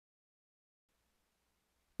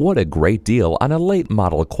What a great deal on a late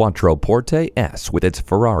model Quattroporte S with its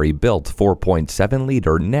Ferrari-built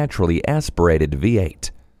 4.7-liter naturally aspirated V8.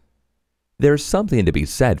 There's something to be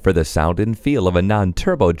said for the sound and feel of a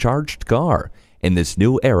non-turbocharged car in this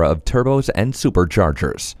new era of turbos and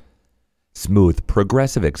superchargers. Smooth,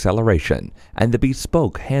 progressive acceleration and the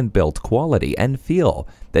bespoke hand-built quality and feel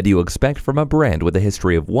that you expect from a brand with a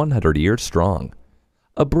history of 100 years strong.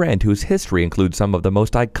 A brand whose history includes some of the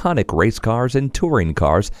most iconic race cars and touring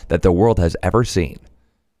cars that the world has ever seen.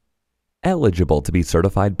 Eligible to be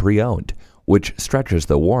certified pre-owned, which stretches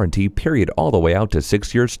the warranty period all the way out to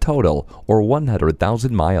 6 years total or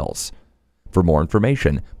 100,000 miles. For more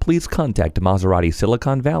information, please contact Maserati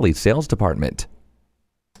Silicon Valley Sales Department.